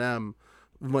comes to them,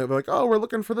 they're like, oh, we're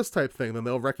looking for this type thing, then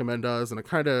they'll recommend us. And it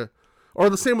kind of Or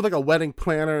the same with like a wedding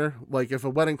planner. Like if a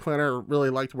wedding planner really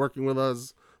liked working with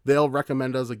us, they'll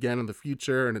recommend us again in the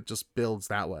future, and it just builds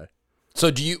that way. So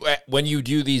do you, when you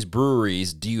do these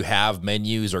breweries, do you have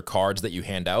menus or cards that you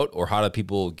hand out, or how do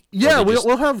people? Yeah,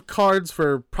 we'll have cards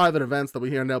for private events that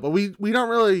we hand out, but we don't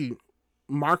really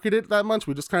market it that much.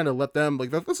 We just kind of let them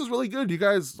like, this is really good. You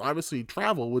guys obviously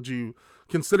travel. Would you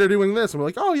consider doing this? And we're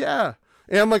like, oh yeah.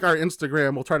 And like our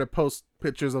Instagram, we'll try to post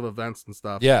pictures of events and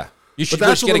stuff. Yeah, you should. But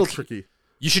that's a little tricky.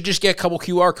 You should just get a couple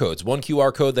QR codes. One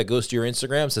QR code that goes to your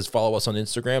Instagram, says follow us on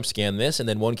Instagram, scan this, and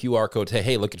then one QR code,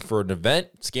 hey, looking for an event,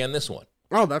 scan this one.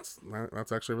 Oh, that's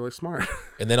actually really smart.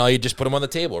 And then all you just put them on the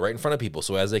table right in front of people.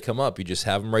 So as they come up, you just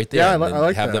have them right there. Yeah, and I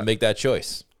like have that. them make that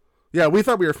choice. Yeah, we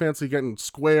thought we were fancy getting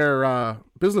square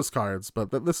business cards,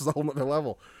 but this is a whole other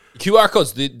level. QR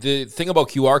codes, the thing about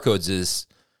QR codes is,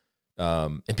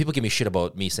 and people give me shit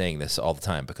about me saying this all the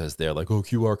time because they're like, oh,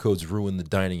 QR codes ruin the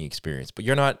dining experience. But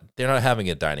they're not having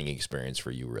a dining experience for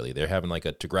you, really. They're having like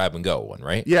a to grab and go one,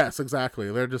 right? Yes,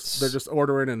 exactly. They're just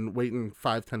ordering and waiting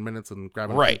 5-10 minutes and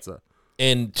grabbing a pizza.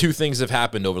 And two things have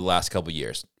happened over the last couple of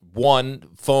years. One,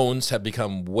 phones have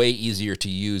become way easier to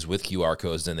use with QR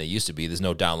codes than they used to be. There's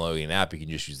no downloading an app. You can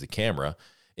just use the camera.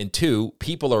 And two,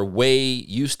 people are way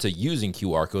used to using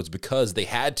QR codes because they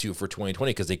had to for 2020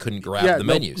 because they couldn't grab the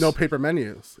menus. No paper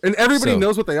menus. And everybody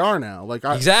knows what they are now. Like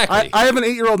Exactly. I have an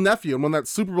 8-year-old nephew, and when that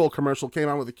Super Bowl commercial came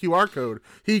out with a QR code,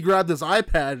 he grabbed his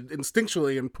iPad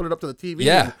instinctually and put it up to the TV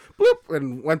and bloop,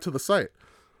 and went to the site.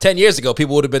 10 years ago,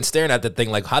 people would have been staring at that thing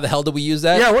like, how the hell did we use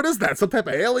that? Yeah, what is that? Some type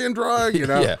of alien drug, you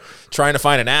know? Yeah, trying to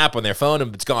find an app on their phone,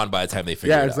 and it's gone by the time they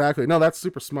figure it out. Yeah, exactly. No, that's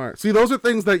super smart. See, those are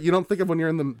things that you don't think of when you're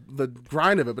in the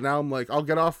grind of it, but now I'm like, I'll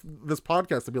get off this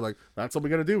podcast and be like, that's what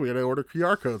we got to do. We got to order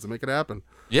QR codes and make it happen.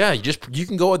 Yeah, you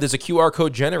can go, there's a QR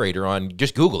code generator on,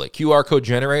 just Google it. QR code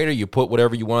generator, you put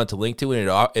whatever you want it to link to,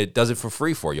 and it does it for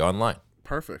free for you online.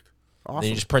 Perfect. Awesome. Then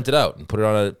you just print it out and put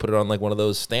it on like one of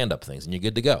those stand-up things, and you're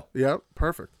good to go. Yep,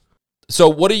 perfect. So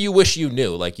what do you wish you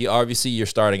knew? Like, obviously you're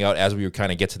starting out as we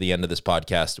kind of get to the end of this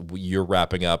podcast. You're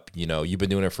wrapping up. You know, you've been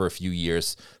doing it for a few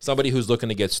years. Somebody who's looking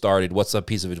to get started, what's a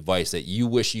piece of advice that you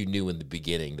wish you knew in the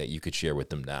beginning that you could share with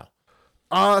them now?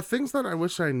 Things that I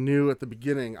wish I knew at the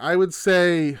beginning. I would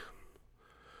say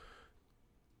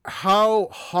how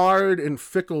hard and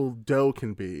fickle dough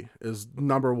can be is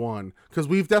number one. Because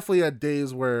we've definitely had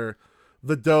days where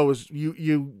the dough is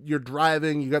you're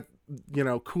driving, you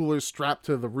got coolers strapped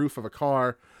to the roof of a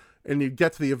car, and you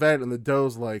get to the event and the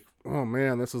dough's like, oh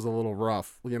man, this is a little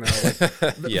rough, like,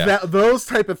 those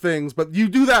type of things. But you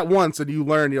do that once and you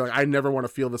learn, you're like, I never want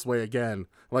to feel this way again.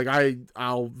 Like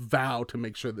I'll vow to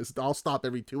make sure I'll stop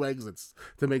every 2 exits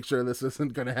to make sure this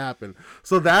isn't going to happen.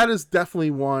 So that is definitely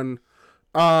one.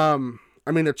 I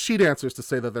mean, a cheat answer is to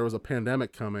say that there was a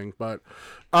pandemic coming, but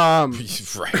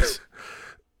right.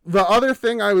 The other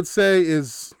thing I would say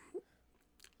is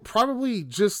probably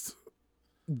just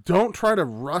don't try to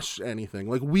rush anything.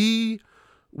 Like we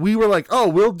were like, oh,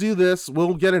 we'll do this.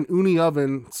 We'll get an uni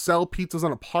oven, sell pizzas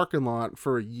on a parking lot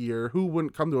for a year. Who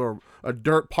wouldn't come to a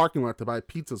dirt parking lot to buy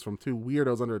pizzas from two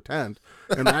weirdos under a tent?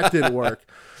 And that didn't work.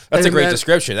 That's a great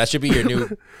description. That should be your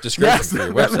new description yes, for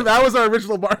your website. That was our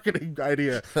original marketing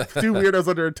idea. Two weirdos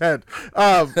under a tent.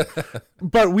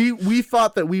 But we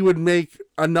thought that we would make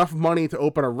enough money to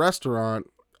open a restaurant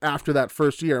after that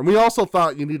first year. And we also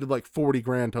thought you needed like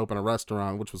 $40,000 to open a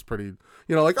restaurant, which was pretty,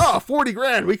 like, oh,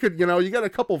 $40,000. We could, you get a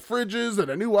couple fridges and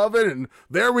a new oven and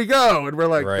there we go. And we're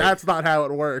like, That's not how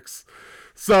it works.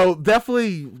 So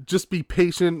definitely just be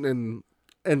patient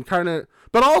and kind of,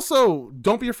 but also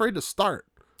don't be afraid to start.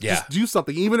 Yeah. Just do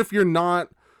something. Even if you're not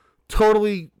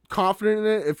totally confident in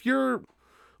it. If you're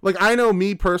like, I know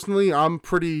me personally, I'm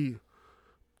pretty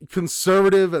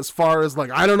conservative as far as like,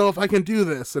 I don't know if I can do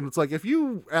this. And it's like, if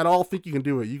you at all think you can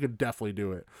do it, you can definitely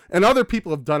do it. And other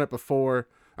people have done it before.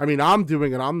 I mean, I'm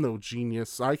doing it. I'm no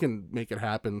genius. I can make it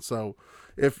happen. So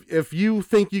if you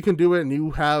think you can do it and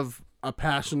you have a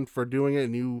passion for doing it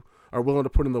and you are willing to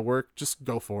put in the work, just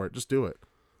go for it. Just do it.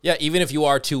 Yeah, even if you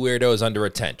are two weirdos under a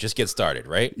tent, just get started,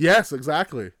 right? Yes,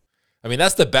 exactly. I mean,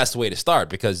 that's the best way to start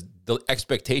because the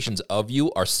expectations of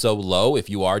you are so low. If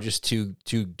you are just two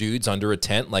dudes under a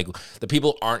tent, like the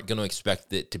people aren't going to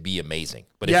expect it to be amazing.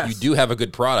 But if you do have a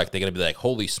good product, they're going to be like,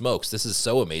 "Holy smokes, this is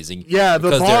so amazing!" Yeah,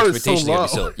 the bar is so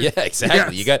low. Yeah,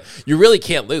 exactly. Yes. You really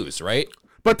can't lose, right?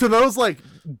 But to those like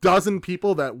dozen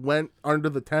people that went under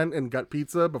the tent and got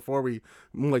pizza before we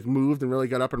like moved and really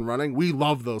got up and running, we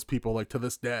love those people like to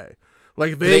this day.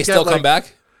 Like they still come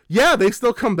back. Yeah, they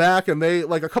still come back, and they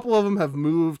like a couple of them have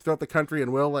moved throughout the country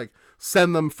and will like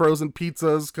send them frozen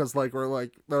pizzas because like they're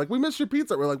like we missed your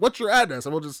pizza. We're like, what's your address?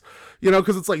 And we'll just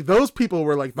because it's like those people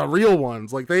were like the real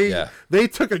ones. Like they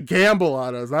took a gamble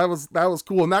on us. That was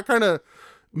cool, and that kind of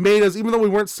made us, even though we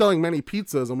weren't selling many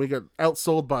pizzas and we got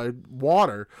outsold by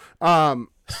water.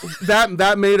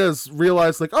 That made us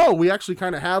realize, like, oh, we actually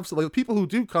kind of have, so like, people who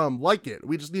do come like it.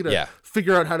 We just need to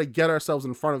figure out how to get ourselves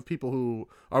in front of people who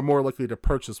are more likely to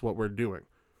purchase what we're doing.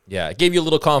 Yeah, it gave you a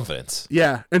little confidence.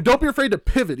 Yeah, and don't be afraid to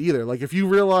pivot either. Like, if you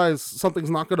realize something's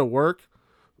not going to work,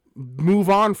 move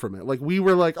on from it. Like, we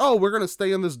were like, oh, we're going to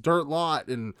stay in this dirt lot,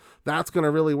 and that's going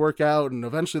to really work out, and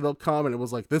eventually they'll come, and it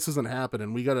was like, this isn't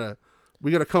happening. We gotta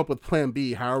come up with plan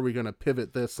B. How are we going to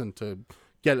pivot this into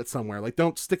get it somewhere? Like,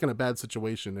 don't stick in a bad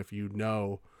situation if you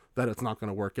know that it's not going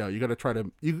to work out. You got to try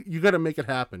to, you got to make it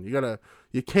happen.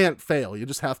 You can't fail. You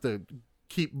just have to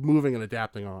keep moving and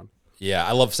adapting on. Yeah.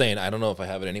 I love saying, I don't know if I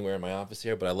have it anywhere in my office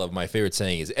here, but I love, my favorite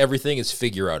saying is, everything is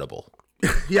figure outable.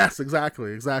 Yes,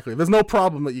 exactly. There's no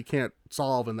problem that you can't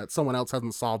solve and that someone else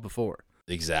hasn't solved before.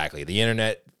 Exactly. The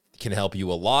internet can help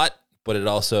you a lot, but it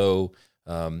also,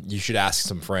 you should ask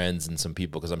some friends and some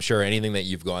people, because I'm sure anything that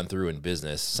you've gone through in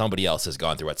business, somebody else has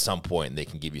gone through at some point, and they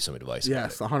can give you some advice.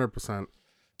 Yes, 100%.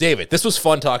 David, this was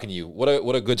fun talking to you. What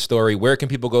a good story. Where can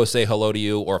people go say hello to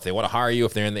you, or if they want to hire you,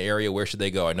 if they're in the area, where should they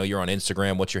go? I know you're on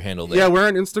Instagram. What's your handle there? Yeah, we're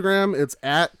on Instagram. It's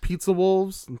at Pizza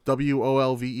Wolves,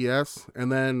 WOLVES,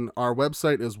 and then our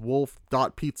website is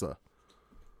wolf.pizza.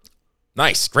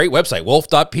 Nice. Great website,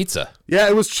 wolf.pizza. Yeah,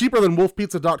 it was cheaper than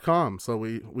wolfpizza.com, so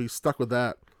we stuck with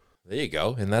that. There you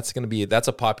go. And that's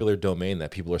a popular domain that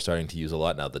people are starting to use a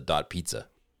lot now, the .pizza.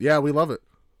 Yeah, we love it.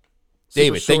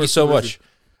 David, thank you so much.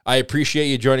 I appreciate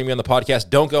you joining me on the podcast.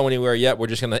 Don't go anywhere yet. We're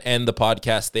just going to end the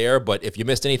podcast there. But if you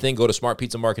missed anything, go to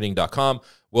smartpizzamarketing.com.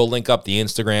 We'll link up the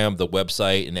Instagram, the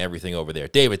website, and everything over there.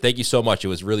 David, thank you so much. It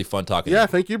was really fun talking to you. Yeah,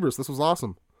 thank you, Bruce. This was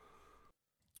awesome.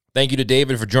 Thank you to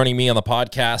David for joining me on the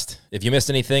podcast. If you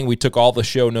missed anything, we took all the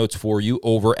show notes for you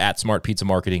over at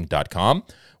smartpizzamarketing.com.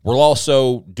 We're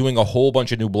also doing a whole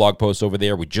bunch of new blog posts over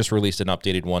there. We just released an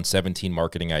updated one, 17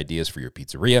 marketing ideas for your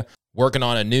pizzeria. Working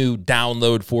on a new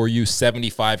download for you,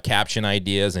 75 caption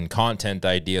ideas and content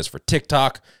ideas for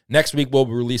TikTok. Next week, we'll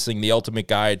be releasing the ultimate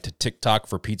guide to TikTok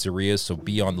for pizzerias, so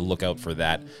be on the lookout for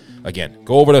that. Again,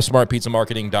 go over to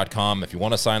smartpizzamarketing.com if you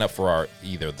want to sign up for our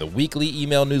either the weekly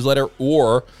email newsletter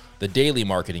or the daily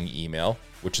marketing email,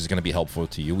 which is going to be helpful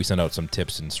to you. We send out some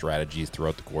tips and strategies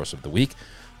throughout the course of the week.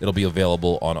 It'll be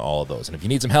available on all of those. And if you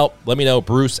need some help, let me know.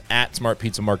 Bruce at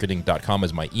smartpizzamarketing.com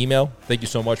is my email. Thank you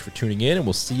so much for tuning in, and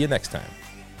we'll see you next time.